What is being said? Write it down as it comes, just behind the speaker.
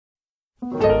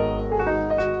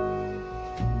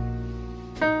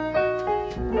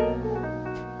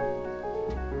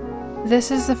This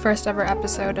is the first ever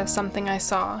episode of Something I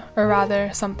Saw, or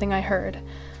rather, Something I Heard.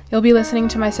 You'll be listening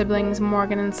to my siblings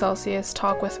Morgan and Celsius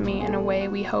talk with me in a way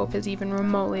we hope is even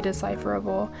remotely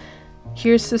decipherable.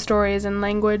 Here's to stories in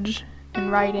language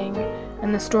and writing,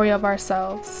 and the story of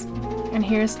ourselves. And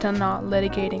here's to not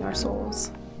litigating our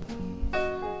souls.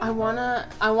 I wanna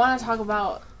talk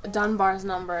about Dunbar's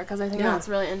number, because I think that's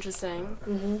really interesting.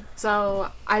 Mm-hmm.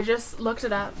 So I just looked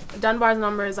it up. Dunbar's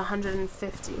number is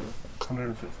 150.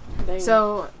 150.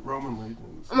 So Roman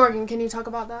legions. Morgan, can you talk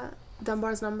about that?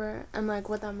 Dunbar's number and like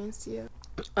what that means to you?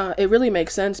 It really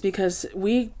makes sense because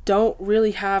we don't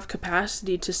really have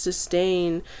capacity to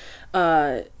sustain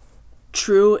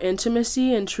true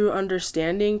intimacy and true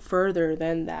understanding further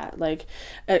than that. Like,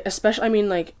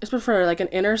 especially for like an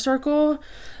inner circle,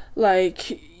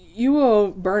 like you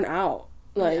will burn out.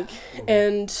 Like,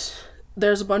 and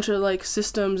there's a bunch of like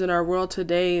systems in our world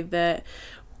today that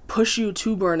push you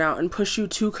to burn out and push you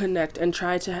to connect and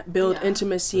try to build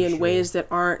intimacy in ways that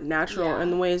aren't natural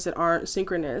and ways that aren't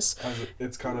synchronous.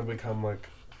 It's kind of become like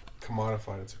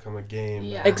commodified. It's become a game.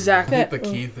 Yeah. Exactly. I think the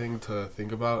key thing to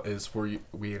think about is we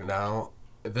now,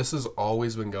 this has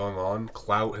always been going on.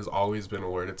 Clout has always been a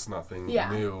word. It's nothing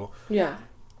new. Yeah.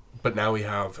 But now we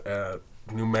have a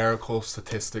numerical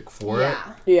statistic for it.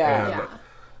 Yeah.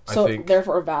 So, I think,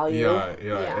 therefore, value.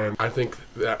 Yeah. And I think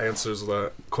that answers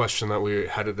the question that we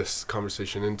headed this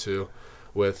conversation into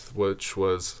with, which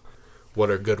was,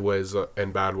 what are good ways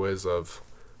and bad ways of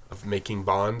making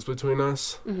bonds between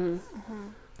us? Mm-hmm. Mm-hmm.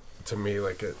 To me,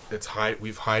 like,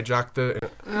 we've hijacked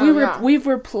it. We've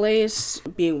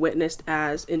replaced being witnessed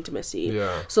as intimacy.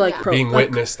 Yeah. So, like, being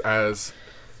witnessed as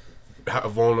a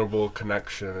vulnerable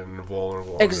connection and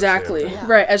vulnerable exactly.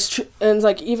 Right. And,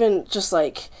 like, even just,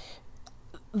 like,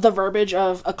 the verbiage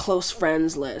of a close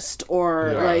friends list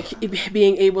or like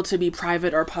being able to be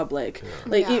private or public,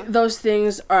 those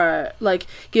things are like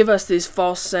give us this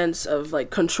false sense of like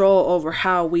control over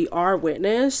how we are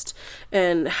witnessed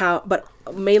and but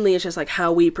mainly it's just like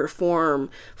how we perform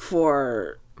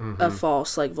for a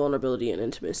false like vulnerability and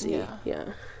intimacy.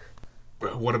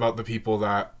 What about the people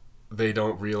that they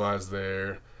don't realize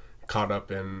they're caught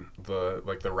up in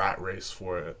the rat race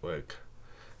for it? Like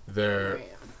they're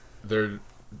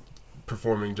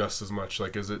performing just as much.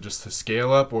 Like, is it just to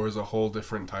scale up, or is it a whole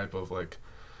different type of like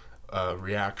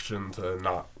reaction to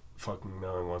not fucking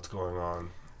knowing what's going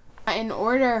on? In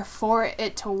order for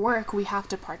it to work, we have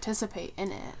to participate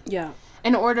in it. Yeah.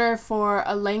 In order for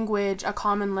a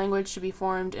common language to be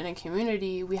formed in a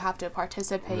community, we have to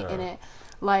participate in it.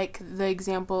 Like the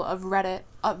example of Reddit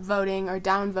upvoting or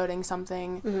downvoting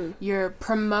something. Mm-hmm. You're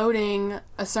promoting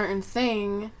a certain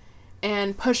thing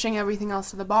and pushing everything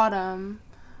else to the bottom.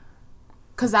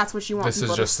 Because that's what you want people to see.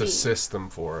 This is just a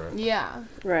system for it. Yeah.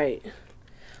 Right.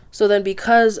 So then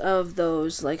because of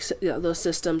those those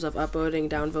systems of upvoting,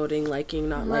 downvoting, liking,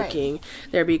 not liking,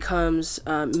 there becomes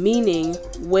meaning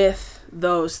with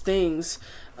those things.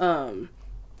 By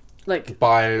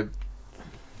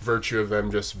virtue of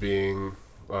them just being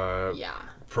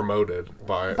promoted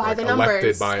by the elected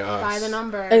numbers. By us. By the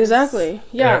numbers. Exactly.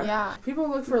 Yeah. Yeah. People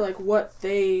look for like what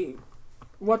they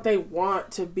want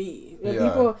to be.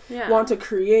 People want to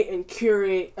create and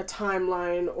curate a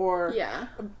timeline or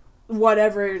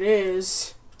whatever it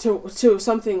is to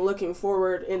something looking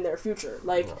forward in their future.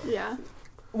 Like,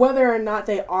 whether or not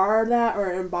they are that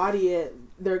or embody it,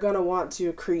 they're going to want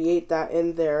to create that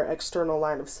in their external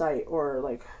line of sight or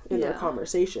like in their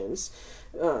conversations.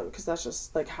 Because that's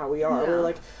just like how we are. We're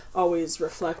like always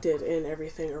reflected in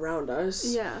everything around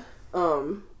us. Yeah.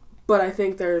 But I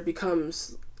think there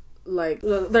becomes like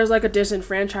there's like a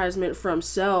disenfranchisement from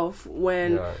self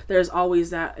when there's always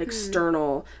that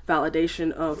external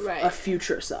validation of a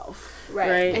future self,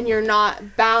 right? And you're not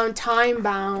time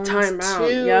bound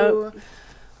to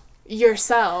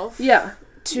yourself,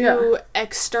 to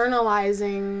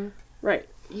externalizing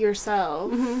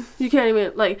yourself. You can't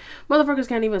even like motherfuckers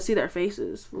can't even see their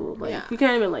faces. Like we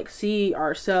can't even like see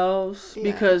ourselves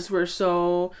because we're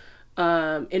so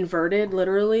inverted,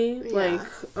 literally, like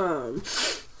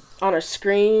on a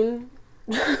screen.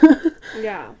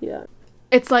 Yeah.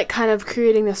 It's like kind of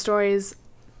creating the stories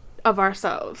of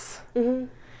ourselves.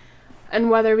 And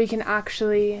whether we can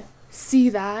actually see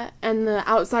that and the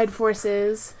outside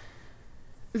forces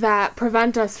that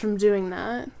prevent us from doing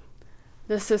that.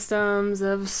 The systems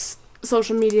of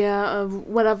social media, of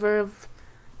whatever,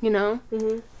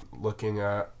 Looking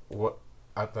at what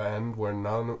at the end when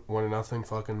nothing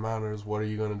fucking matters, what are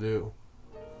you gonna do?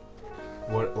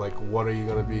 What are you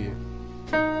gonna be?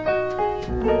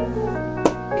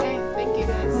 Okay, thank you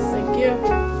guys. Thank you.